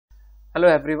Hello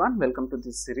everyone, welcome to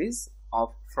this series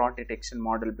of fraud detection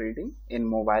model building in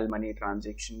mobile money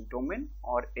transaction domain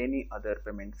or any other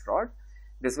payment fraud.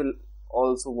 This will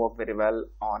also work very well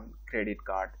on credit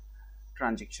card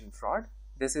transaction fraud.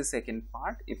 This is second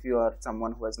part. If you are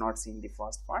someone who has not seen the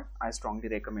first part, I strongly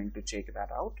recommend to check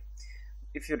that out.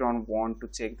 If you don't want to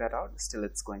check that out, still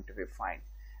it's going to be fine.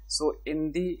 So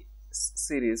in the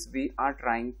series, we are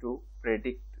trying to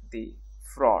predict the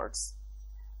frauds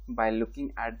by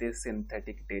looking at the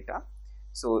synthetic data.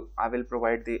 So I will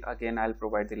provide I'll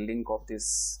provide the link of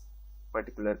this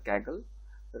particular Kaggle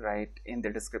right in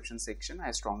the description section.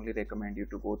 I strongly recommend you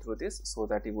to go through this so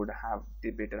that you would have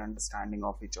the better understanding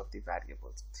of each of the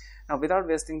variables. Now without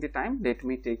wasting the time, let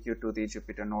me take you to the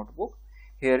Jupyter notebook.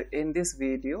 Here in this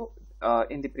video,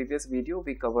 in the previous video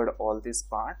we covered all this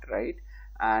part, right?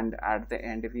 And at the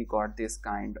end we got this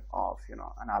kind of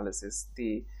analysis,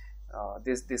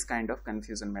 this kind of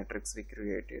confusion matrix we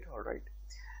created. All right,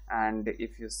 and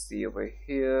if you see over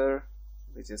here,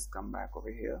 we just come back over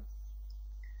here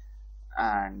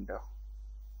and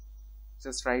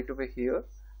just right over here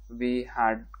we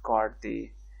had got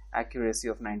the accuracy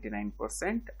of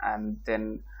 99%, and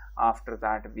then after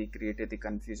that we created the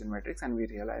confusion matrix and we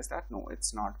realized that no,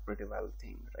 it's not pretty well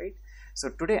thing, right? So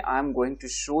today I'm going to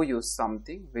show you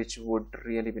something which would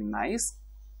really be nice.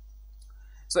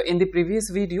 So in the previous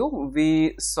video,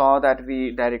 we saw that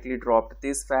we directly dropped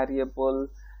this variable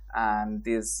and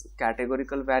this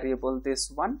categorical variable, this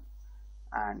one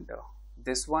and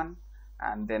this one,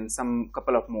 and then some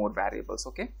couple of more variables,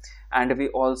 okay? And we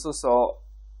also saw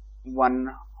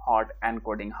one hot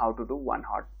encoding, how to do one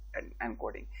hot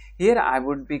encoding. Here I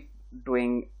would be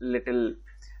doing little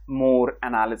more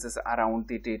analysis around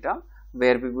the data,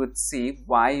 where we would see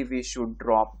why we should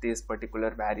drop this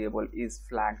particular variable is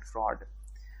flagged fraud.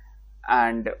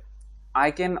 And I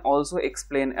can also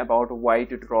explain about why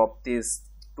to drop these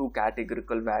two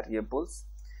categorical variables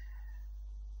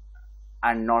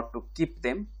and not to keep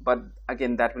them, but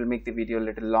again that will make the video a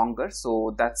little longer,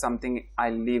 so that's something I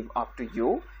leave up to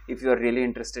you. If you are really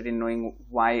interested in knowing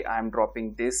why I am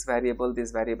dropping this variable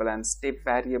and step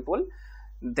variable,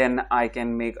 then I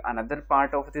can make another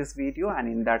part of this video and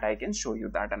in that I can show you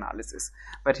that analysis.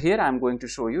 But here I am going to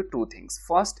show you two things.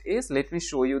 First is, let me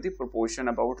show you the proportion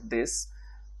about this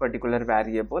particular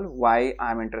variable, why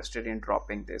I am interested in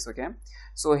dropping this, okay?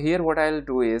 So here what I'll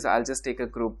do is I'll just take a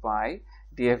group by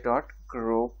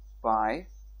df.group by,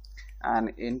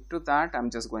 and into that I'm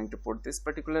just going to put this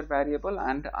particular variable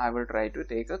and I will try to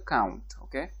take a count,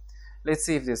 okay? Let's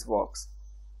see if this works.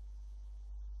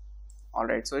 All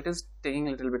right, so it is taking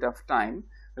a little bit of time.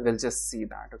 We will just see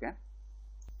that, okay?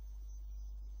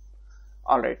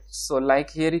 All right, so like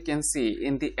here you can see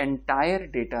in the entire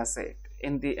data set,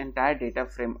 in the entire data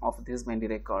frame of these many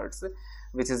records,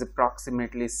 which is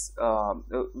approximately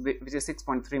which is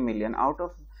 6.3 million out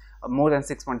of more than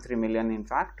 6.3 million in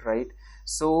fact, right?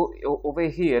 So over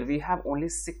here we have only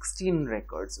 16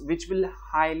 records, which will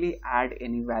highly add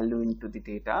any value into the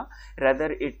data.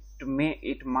 Rather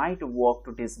it might work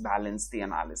to disbalance the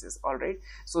analysis. All right,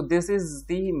 so this is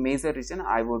the major reason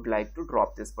I would like to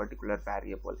drop this particular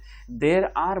variable.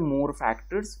 There are more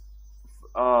factors,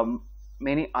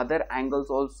 many other angles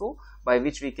also by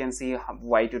which we can see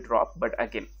why to drop, but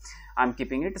again I'm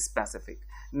keeping it specific.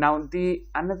 Now the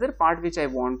another part which I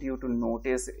want you to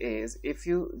notice is, if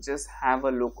you just have a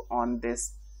look on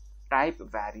this type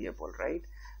variable, right?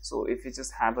 So if you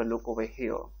just have a look over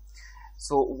here,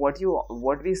 so what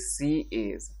we see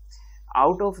is,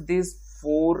 out of these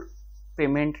four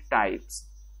payment types,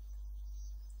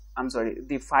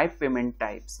 the 5 payment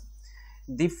types,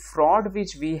 the fraud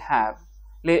which we have,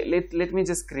 let me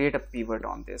just create a pivot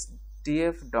on this,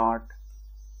 df.pivot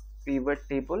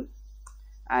table,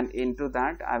 and into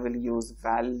that I will use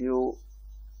value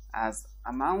as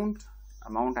amount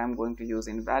I'm going to use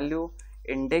in value,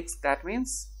 index, that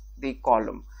means the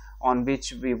column on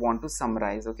which we want to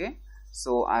summarize, okay?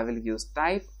 So I will use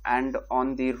type, and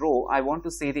on the row I want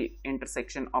to see the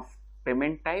intersection of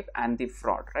payment type and the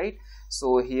fraud, right?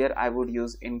 So here I would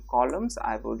use in columns,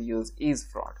 I would use is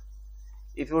fraud.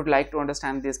 If you would like to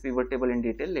understand this pivot table in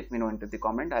detail, let me know into the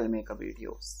comment. I'll make a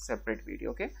video, separate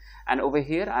video, okay? And over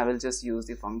here I will just use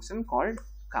the function called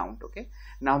count, okay?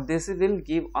 Now this will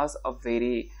give us a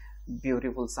very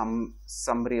beautiful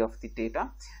summary of the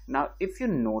data. Now if you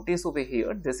notice over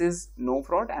here, this is no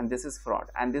fraud and this is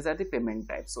fraud, and these are the payment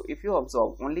types. So if you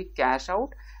observe, only cash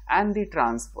out and the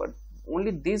transfer,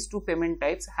 only these two payment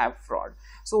types have fraud.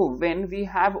 So when we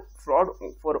have fraud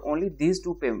for only these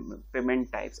two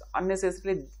payment types,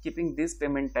 unnecessarily keeping these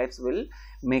payment types will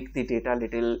make the data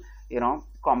little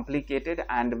complicated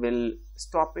and will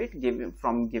stop it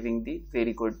from giving the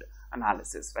very good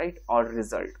analysis, right, or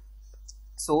result.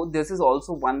 So this is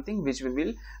also one thing which we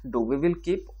will do. We will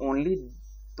keep only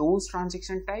those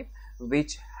transaction type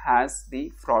which has the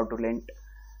fraudulent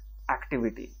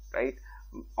activity, right,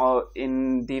 or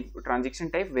in the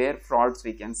transaction type where frauds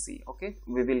we can see. Okay,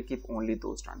 we will keep only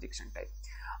those transaction type.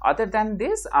 Other than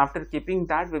this, after keeping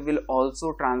that, we will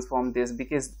also transform this,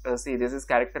 because see, this is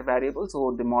character variable,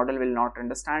 so the model will not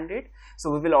understand it. So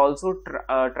we will also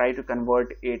try to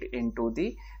convert it into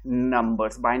the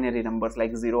numbers, binary numbers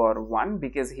like 0 or 1,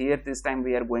 because here this time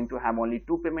we are going to have only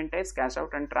two payment types, cash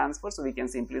out and transfer. So we can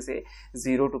simply say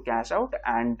 0 to cash out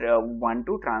and 1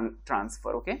 to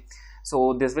transfer. Okay,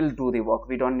 so this will do the work.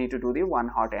 We don't need to do the one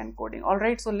hot encoding. All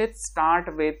right, so let's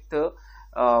start with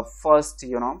first,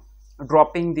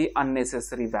 dropping the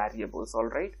unnecessary variables. All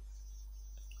right,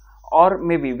 or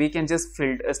maybe we can just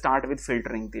start with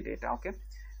filtering the data. Okay,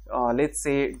 let's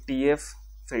say df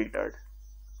filtered,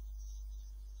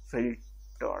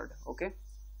 okay,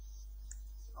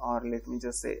 or let me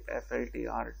just say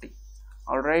filtrt.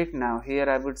 All right, now here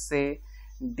I would say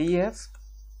df,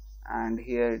 and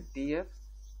here df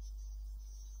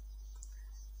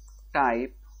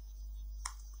type.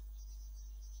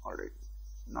 All right,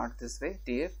 not this way,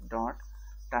 df dot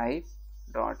type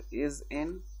dot is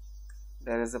in.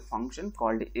 There is a function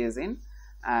called is in,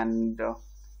 and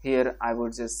here I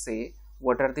would just say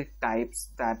what are the types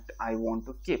that I want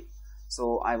to keep.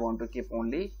 So I want to keep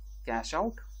only cash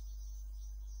out,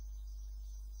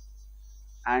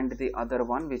 and the other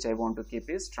one which I want to keep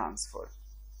is transfer.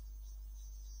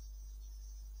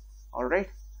 All right,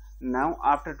 now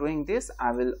after doing this,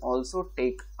 I will also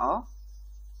take a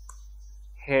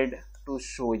head to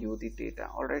show you the data.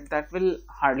 All right, that will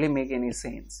hardly make any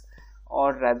sense,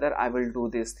 or rather I will do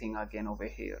this thing again over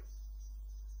here.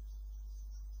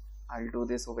 I'll do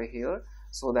this over here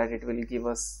so that it will give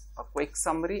us a quick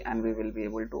summary and we will be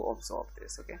able to absorb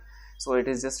this. Okay, so it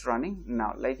is just running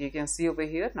now. Like you can see over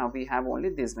here, now we have only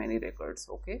this many records.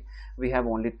 Okay, we have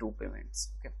only two payments.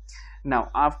 Okay,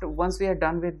 now once we are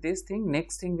done with this thing,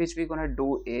 next thing which we're gonna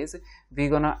do is we're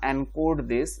gonna encode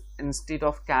this. Instead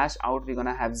of cash out, we're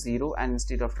gonna have 0, and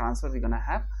instead of transfer, we're gonna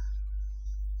have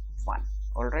 1.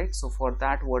 All right, so for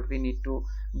that, what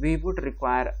we would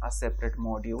require a separate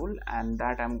module, and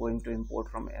that I'm going to import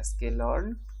from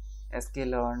sklearn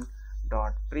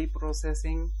dot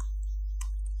preprocessing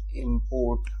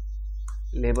import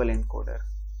label encoder.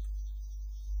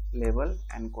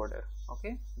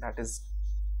 Okay, that is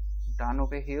done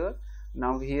over here.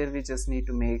 Now here we just need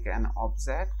to make an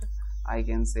object. I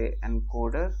can say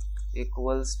encoder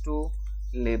equals to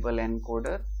label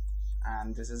encoder,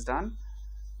 and this is done.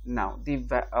 Now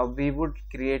we would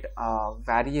create a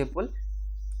variable.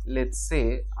 Let's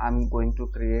say I'm going to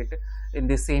create in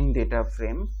the same data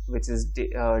frame, which is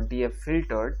df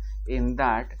filtered. In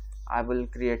that I will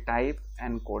create type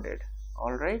encoded.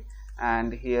 All right,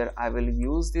 and here I will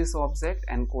use this object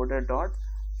encoder dot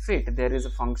fit. There is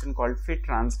a function called fit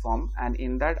transform, and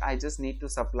in that I just need to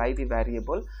supply the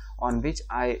variable on which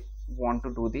I want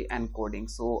to do the encoding.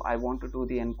 So I want to do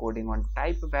the encoding on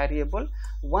type variable.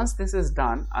 Once this is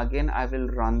done, again I will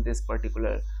run this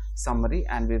particular summary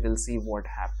and we will see what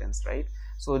happens, right?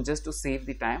 So just to save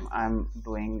the time, I'm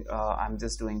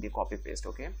just doing the copy paste.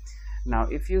 Okay, now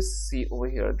if you see over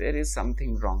here, there is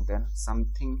something wrong. Then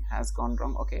something has gone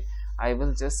wrong. Okay, I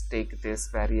will just take this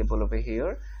variable over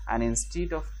here, and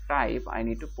instead of type I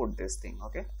need to put this thing.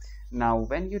 Okay, now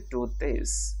when you do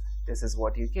this, this is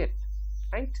what you get,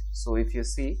 right? So if you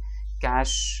see,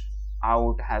 cash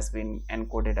out has been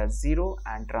encoded as 0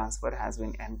 and transfer has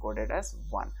been encoded as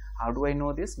 1. How do I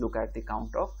know this? Look at the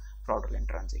count of fraudulent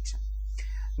transaction.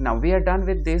 Now we are done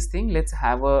with this thing. Let's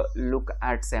have a look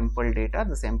at sample data.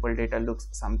 The sample data looks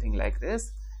something like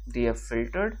this: df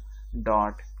filtered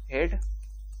dot head,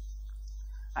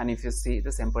 and if you see,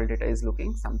 the sample data is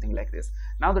looking something like this.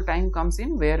 Now the time comes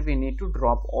in where we need to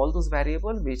drop all those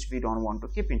variables which we don't want to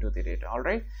keep into the data. All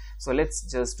right, so let's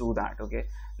just do that. Okay,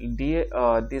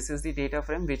 this is the data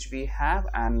frame which we have,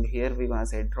 and here we're gonna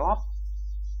say drop,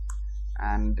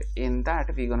 and in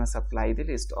that we're gonna supply the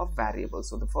list of variables.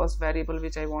 So the first variable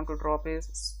which I want to drop is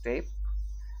step.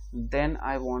 Then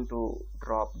I want to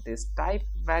drop this type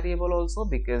variable also,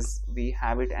 because we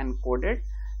have it encoded,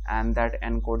 and that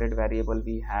encoded variable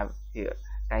we have here,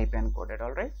 type encoded.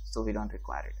 All right, so we don't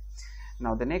require it.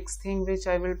 Now the next thing which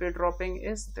I will be dropping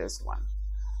is this one,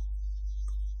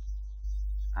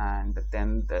 and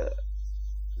then the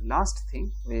last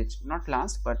thing, which not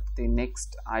last but the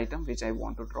next item which I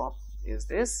want to drop is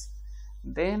this.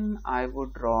 Then I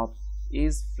would drop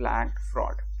is flagged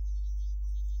fraud.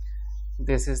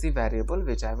 this is the variable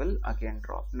which I will again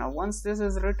drop. Now once this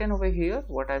is written over here,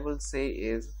 what I will say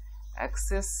is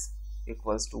access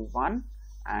equals to 1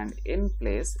 and in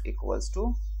place equals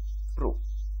to true.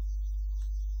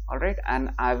 Alright,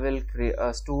 and I will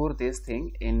store this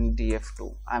thing in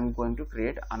df2. I'm going to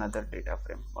create another data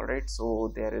frame. Alright,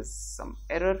 so there is some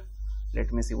error.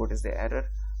 Let me see what is the error.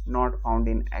 Not found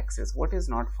in access. What is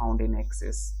not found in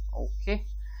access? Okay,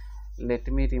 let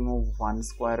me remove one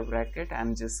square bracket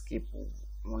and just keep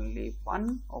only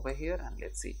one over here, and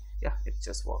let's see. Yeah, it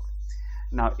just worked.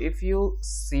 Now if you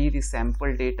see the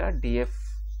sample data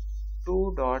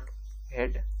df2 dot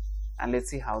head, and let's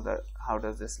see how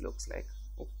does this looks like.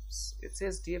 Oops, it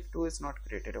says df2 is not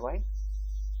created. Why?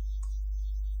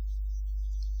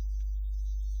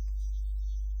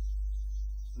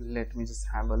 Let me just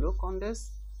have a look on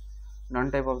this. None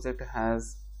type object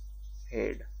has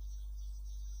head.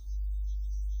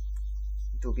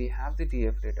 Do we have the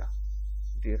df data?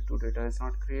 df2 data is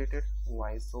not created.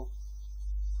 Why so?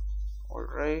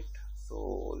 Alright,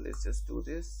 so let's just do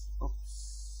this.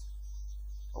 Oops.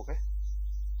 Okay,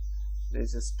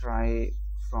 let's just try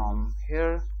from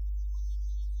here.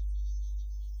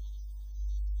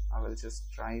 I will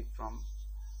just try from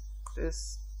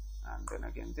this and then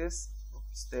again this.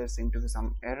 Oops, there seemed to be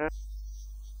some error.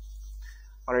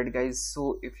 Alright guys,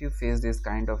 so if you face this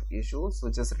kind of issue, so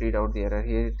just read out the error.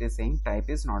 Here it is saying type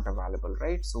is not available,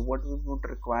 right? So what we would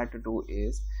require to do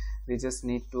is we just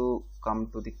need to come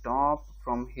to the top.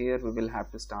 From here we will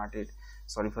have to start it.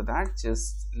 Sorry for that,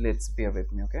 just let's bear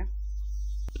with me. Okay,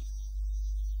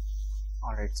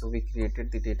 alright, so we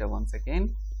created the data once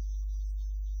again.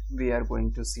 We are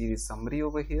going to see the summary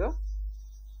over here.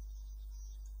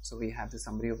 So we have the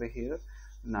summary over here.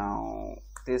 Now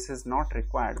this is not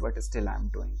required, but still I'm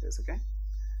doing this, okay,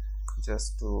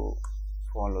 just to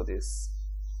follow this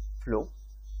flow.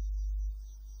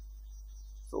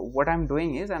 So what I'm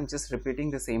doing is I'm just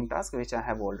repeating the same task which I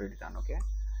have already done. Okay,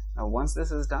 now once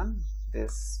this is done,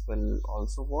 this will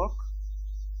also work.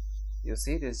 You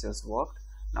see, this just worked.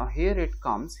 Now here it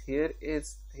comes, here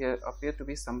appear to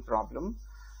be some problem.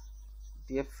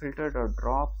 df filtered or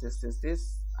drop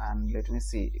this, and let me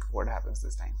see what happens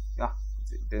this time. Yeah,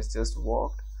 this just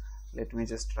worked. Let me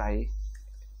just try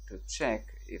to check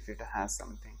if it has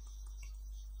something.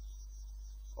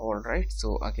 Alright,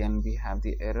 so again we have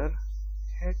the error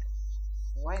head.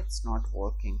 Why it's not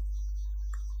working?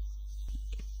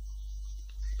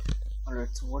 Alright,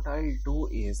 so what I'll do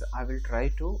is I will try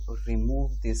to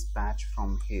remove this patch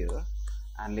from here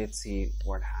and let's see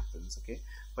what happens. Okay,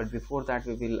 but before that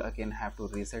we will again have to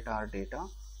reset our data.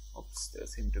 Oops, there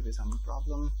seemed to be some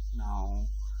problem. Now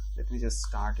let me just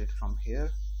start it from here,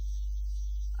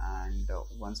 and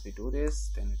once we do this,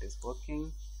 then it is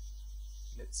working.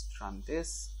 Let's run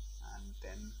this and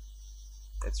then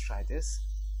let's try this.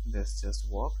 This just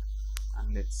worked,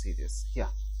 and let's see this. Yeah,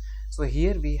 so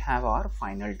here we have our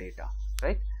final data,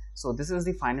 right? So this is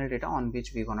the final data on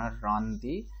which we're gonna run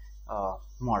the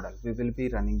model. We will be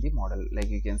running the model. Like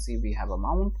you can see, we have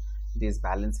amount, these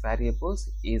balance variables,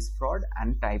 is fraud,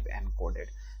 and type encoded.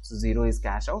 So 0 is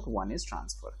cash out, 1 is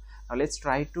transfer. Now let's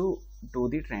try to do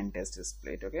the trend test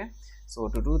split. Okay, so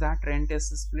to do that trend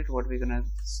test split, what we're gonna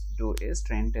do is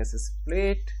trend test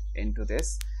split into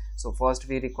this. So first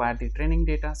we require the training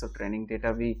data. So training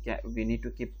data we need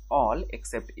to keep all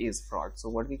except is fraud. So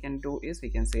what we can do is we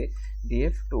can say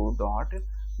df2 dot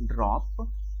drop,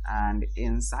 and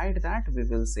inside that we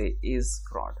will say is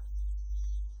fraud.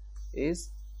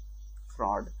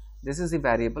 This is the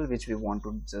variable which we want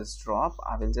to just drop.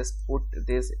 I will just put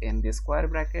this in the square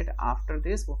bracket. After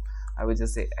this I will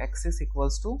just say access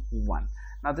equals to 1.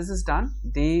 Now this is done.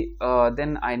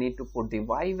 Then I need to put the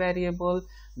y variable.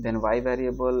 Then y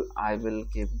variable I will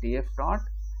give df dot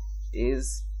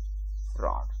is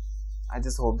fraud. I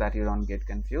just hope that you don't get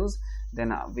confused.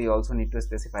 Then we also need to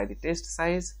specify the test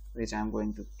size, which I'm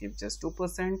going to give just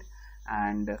 2%,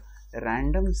 and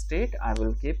random state I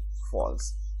will keep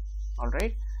false.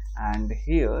 Alright, and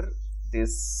here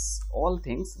this all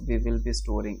things we will be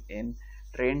storing in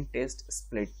train test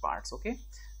split parts. Okay,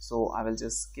 so I will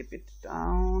just skip it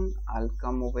down. I'll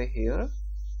come over here.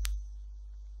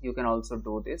 You can also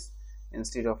do this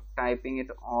instead of typing it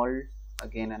all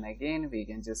again and again. We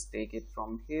can just take it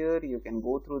from here. You can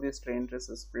go through this train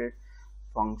test split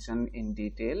function in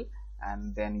detail,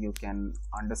 and then you can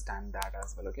understand that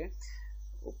as well. Okay,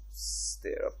 oops,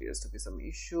 there appears to be some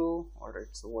issue. Alright,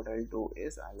 so what I'll do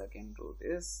is I'll again do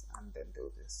this and then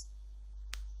do this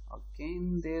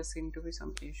again. There seem to be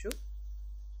some issue.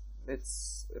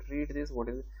 Let's read this. What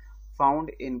is it?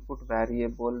 Found input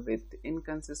variable with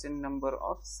inconsistent number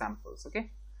of samples.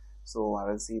 Okay, so I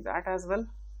will see that as well.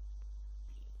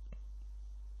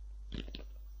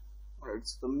 Alright,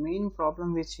 so the main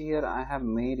problem which here I have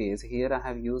made is, here I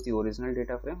have used the original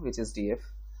data frame which is df,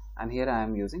 and here I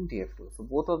am using df2. So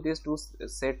both of these two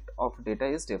set of data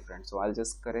is different. So I'll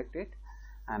just correct it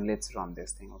and let's run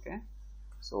this thing. Okay,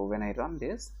 so when I run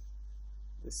this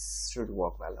should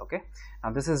work well. Okay,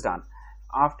 now this is done.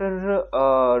 After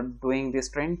doing this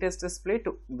trend test split,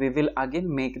 we will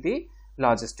again make the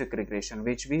logistic regression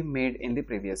which we made in the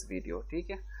previous video.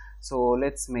 Okay, so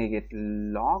let's make it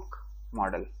log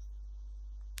model,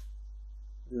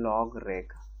 log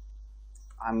reg.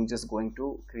 I'm just going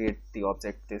to create the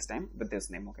object this time with this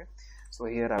name. Okay, so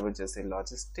here I will just say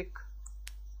logistic,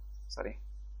 sorry,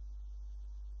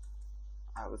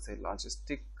 I will say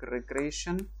logistic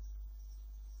regression,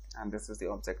 and this is the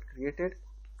object created.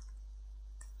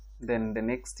 Then the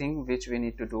next thing which we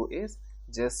need to do is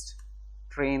just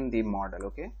train the model.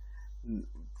 Okay,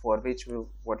 for which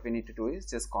what we need to do is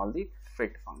just call the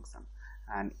fit function,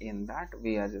 and in that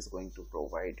we are just going to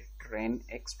provide train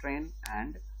x train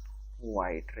and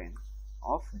y train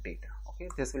of data. Okay,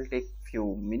 this will take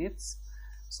few minutes,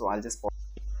 so I'll just pause.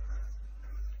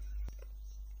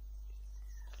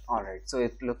 Alright, so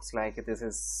it looks like this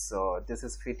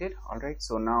is fitted. Alright,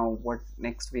 so now what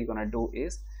next we're gonna do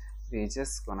is we're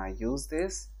just gonna use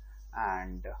this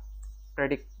and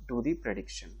do the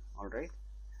prediction. Alright,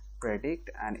 predict,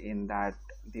 and in that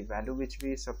the value which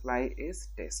we supply is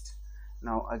test.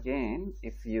 Now again,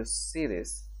 if you see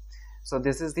this, so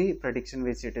this is the prediction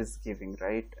which it is giving.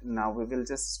 Right now we will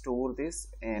just store this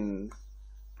in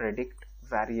predicted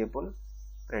variable,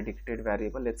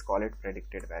 let's call it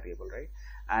predicted variable, right?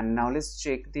 And now let's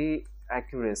check the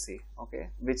accuracy. Okay,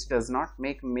 which does not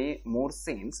make more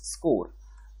sense, score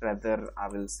rather I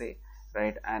will say,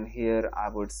 right? And here I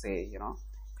would say, you know,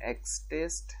 x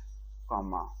test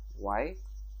comma y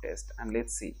test, and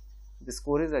let's see, the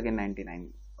score is again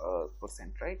 99%,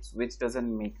 right? Which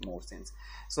doesn't make more sense.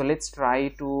 So let's try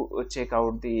to check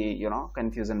out the, you know,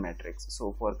 confusion matrix.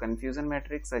 So for confusion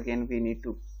matrix, again we need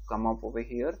to come up over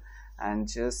here and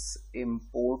just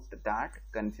import that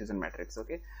confusion matrix.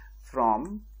 Okay,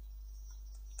 from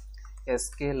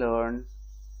sklearn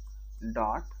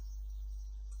dot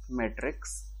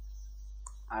matrix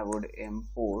I would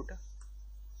import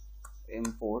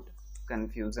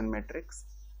confusion matrix,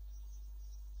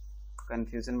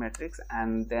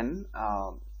 and then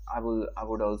I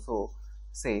would also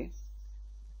say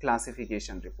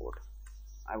classification report.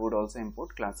 I would also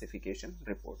import classification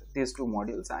report. These two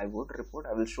modules I would report.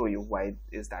 I will show you why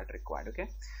is that required. Okay,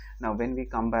 now when we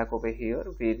come back over here,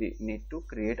 we need to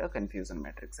create a confusion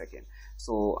matrix again.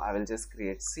 So I will just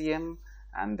create CM,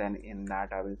 and then in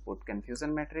that I will put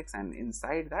confusion matrix, and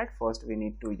inside that first we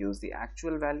need to use the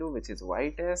actual value which is y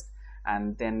test,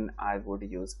 and then I would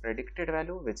use predicted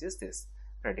value which is this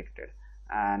predicted,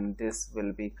 and this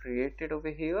will be created over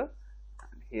here.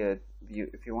 And here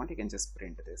if you want, you can just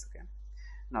print this. Okay,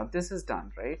 now this is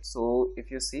done, right? So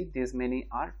if you see, these many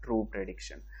are true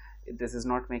prediction. This is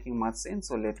not making much sense,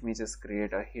 so let me just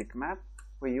create a heat map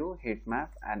for you, heat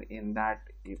map, and in that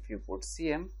if you put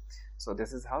CM, so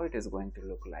this is how it is going to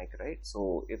look like, right?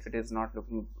 So if it is not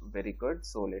looking very good,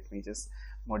 so let me just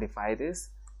modify this.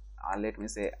 Let me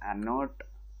say anode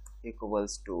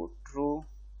equals to true,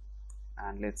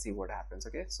 and let's see what happens.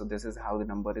 Okay, so this is how the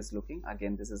number is looking.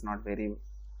 Again, this is not very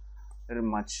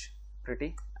much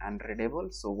pretty and readable,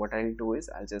 so what I'll do is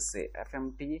I'll just say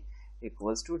fmt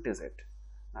equals to Dataset.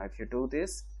 Now if you do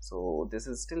this, so this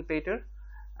is still better,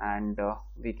 and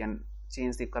we can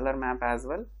change the color map as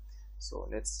well. So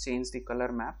let's change the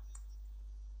color map,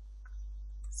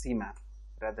 C map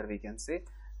rather we can say,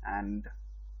 and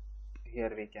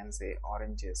here we can say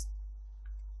oranges,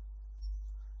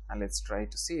 and let's try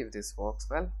to see if this works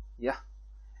well. Yeah,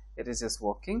 it is just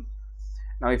working.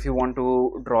 Now if you want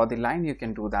to draw the line, you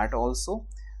can do that also.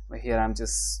 Here I'm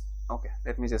just, okay,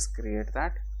 let me just create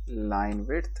that line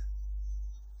width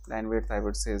I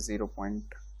would say 0.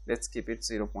 Let's keep it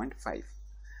 0.5,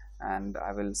 and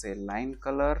I will say line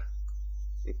color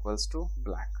equals to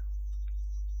black.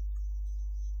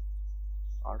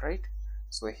 All right,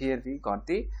 so here we got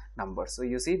the number. So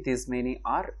you see, these many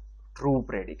are true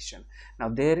prediction. Now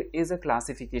there is a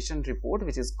classification report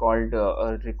which is called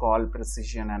recall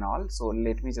precision and all, so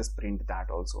let me just print that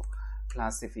also.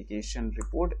 Classification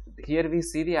report, here we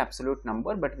see the absolute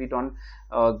number, but we don't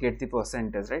get the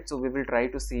percentage, right? So we will try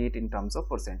to see it in terms of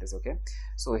percentage. Okay,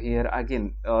 so here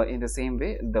again in the same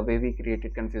way, the way we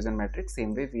created confusion matrix,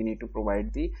 same way we need to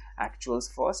provide the actuals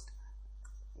first,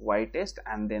 y test,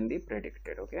 and then the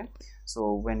predicted. Okay,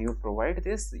 so when you provide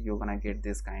this, you're gonna get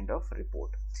this kind of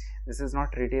report. This is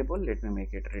not readable, let me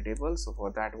make it readable. So for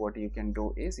that, what you can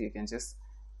do is you can just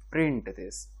print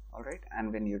this. all right.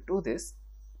 And when you do this,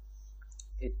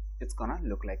 it's gonna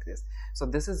look like this. So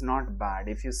this is not bad.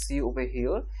 If you see over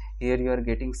here you are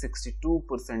getting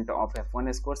 62% of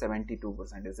F1 score,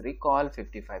 72% is recall,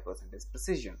 55% is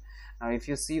precision. Now if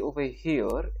you see over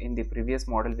here in the previous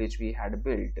model which we had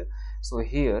built, so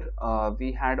here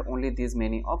we had only these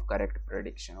many of correct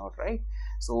prediction, all right.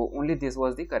 So only this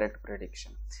was the correct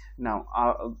prediction. Now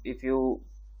if you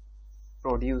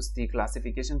produce the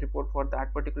classification report for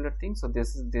that particular thing, so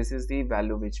this is the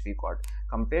value which we got.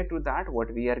 Compared to that,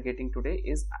 what we are getting today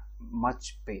is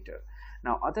much better.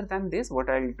 Now other than this, what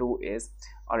I'll do is,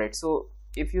 all right, so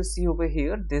if you see over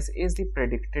here, this is the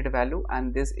predicted value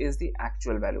and this is the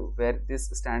actual value, where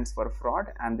this stands for fraud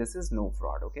and this is no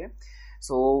fraud. Okay,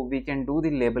 so we can do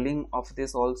the labeling of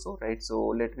this also, right? So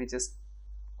let me just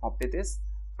copy this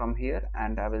from here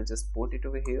and I will just put it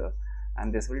over here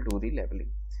and this will do the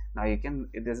labeling. Now you can,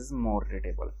 this is more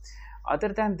readable. Other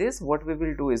than this, what we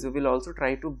will do is we will also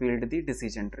try to build the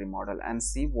decision tree model and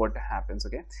see what happens.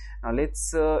 Okay, now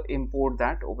let's import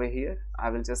that over here. I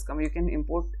will just come, you can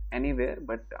import anywhere,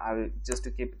 but I will just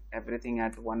to keep everything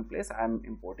at one place, I am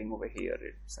importing over here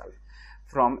itself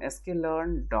from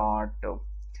sklearn dot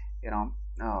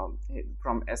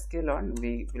from sklearn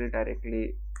we will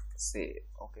directly say,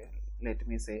 okay, let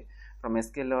me say from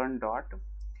sklearn dot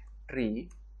tree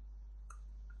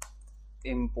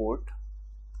import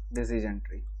decision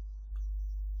tree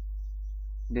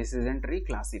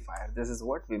classifier. This is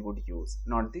what we would use,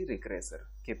 not the regressor,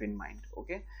 keep in mind.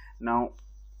 Okay, now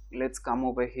let's come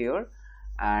over here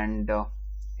and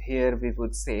here we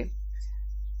would say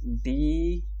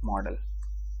D model,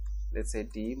 let's say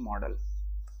D model,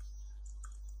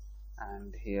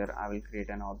 and here I will create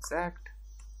an object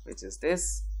which is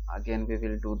this. Again we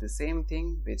will do the same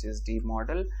thing, which is D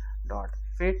model dot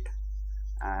fit,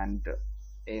 and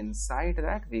inside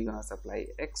that we're gonna supply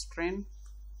X train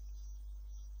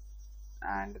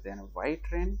and then Y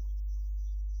train.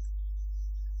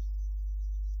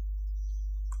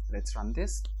 Let's run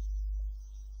this.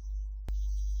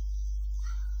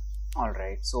 All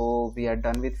right, so we are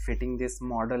done with fitting this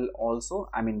model also,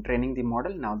 I mean training the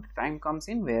model. Now the time comes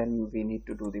in where we need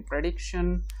to do the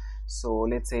prediction. So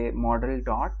let's say model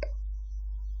dot,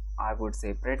 I would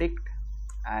say predict,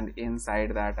 and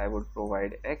inside that I would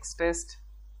provide X test.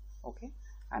 Okay,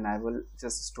 and I will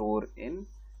just store in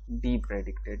D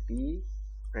predicted.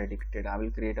 I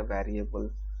will create a variable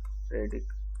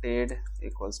predicted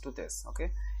equals to this.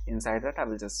 Okay, inside that I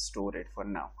will just store it for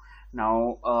now.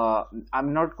 Now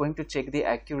I'm not going to check the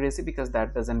accuracy because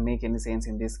that doesn't make any sense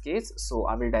in this case, so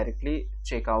I will directly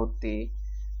check out the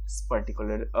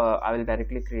particular I will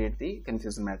directly create the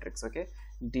confusion matrix. Okay,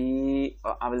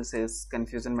 I will say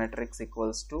confusion matrix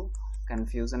equals to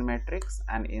confusion matrix,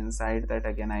 and inside that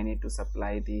again I need to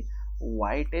supply the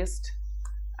Y test,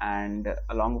 and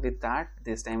along with that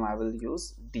this time I will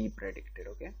use D predicted.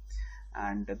 Okay,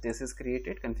 and this is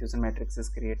created, confusion matrix is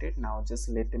created. Now just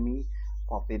let me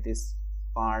copy this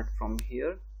part from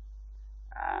here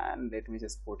and let me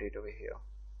just put it over here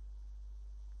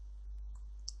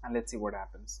and let's see what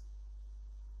happens.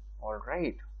 All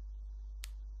right,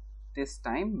 this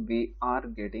time we are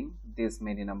getting this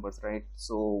many numbers, right?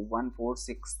 So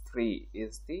 1463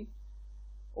 is the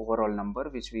overall number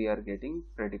which we are getting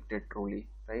predicted truly,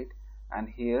 right? And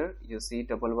here you see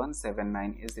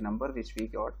 1179 is the number which we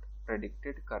got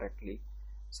predicted correctly.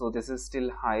 So this is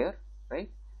still higher, right?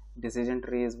 Decision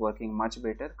tree is working much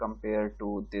better compared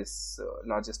to this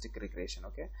logistic regression.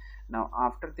 Okay, now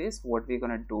after this what we're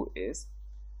gonna do is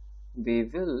we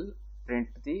will print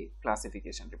the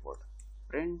classification report,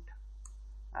 print,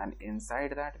 and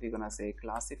inside that we're gonna say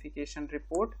classification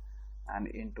report, and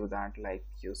into that, like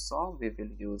you saw, we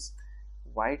will use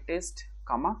Y test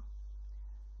comma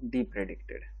D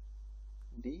predicted.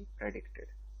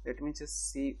 Let me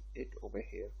just see it over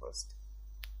here first.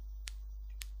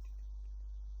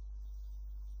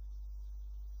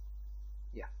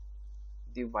 Yeah,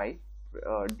 the Y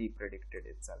D predicted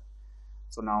itself.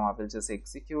 So now I will just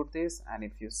execute this, and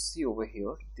if you see over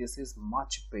here, this is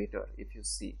much better. If you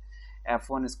see,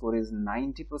 F1 score is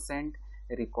 90%,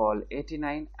 recall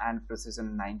 89, and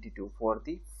precision 92 for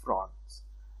the frauds,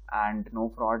 and no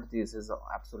fraud, this is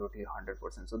absolutely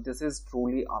 100%. So this is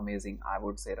truly amazing, I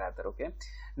would say rather. Okay,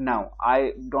 now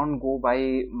I don't go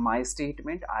by my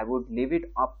statement, I would leave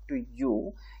it up to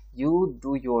you. You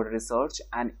do your research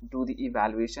and do the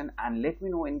evaluation, and let me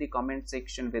know in the comment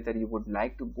section whether you would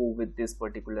like to go with this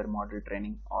particular model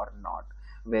training or not,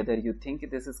 whether you think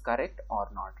this is correct or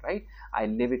not, right? I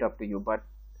leave it up to you. But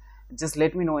Just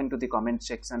let me know into the comment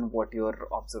section what your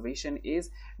observation is.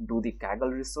 Do the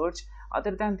Kaggle research.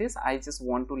 Other than this, I just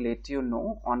want to let you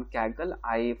know, on Kaggle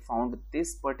I found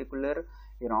this particular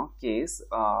case,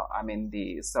 I mean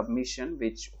the submission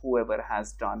which whoever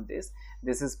has done this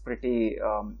is pretty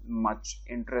much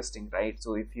interesting, right?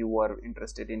 So if you are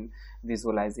interested in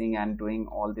visualizing and doing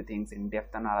all the things in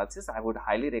depth analysis, I would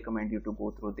highly recommend you to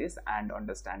go through this and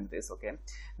understand this. Okay,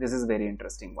 this is very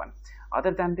interesting one.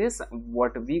 Other than this,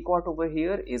 what we got over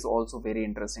here is also very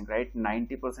interesting, right?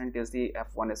 90% is the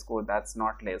F1 score. That's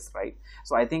not less, right?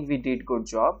 So I think we did good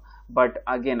job. But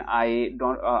again, I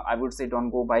would say don't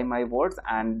go by my words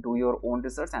and do your own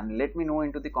research, and let me know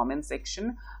into the comment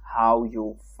section how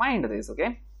you find this.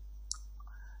 Okay,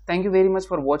 thank you very much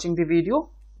for watching the video.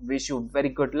 Wish you very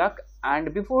good luck.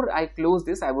 And before I close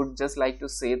this, I would just like to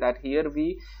say that here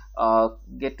we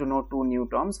get to know two new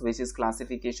terms, which is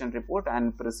classification report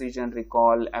and precision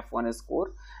recall F1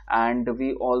 score, and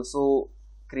we also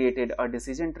created a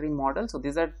decision tree model. So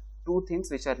these are two things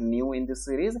which are new in this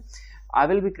series. I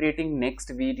will be creating next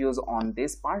videos on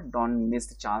this part. Don't miss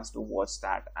the chance to watch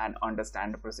that and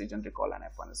understand the precision recall and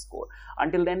F1 score.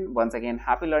 Until then, once again,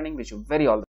 happy learning. Wish you very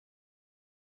all the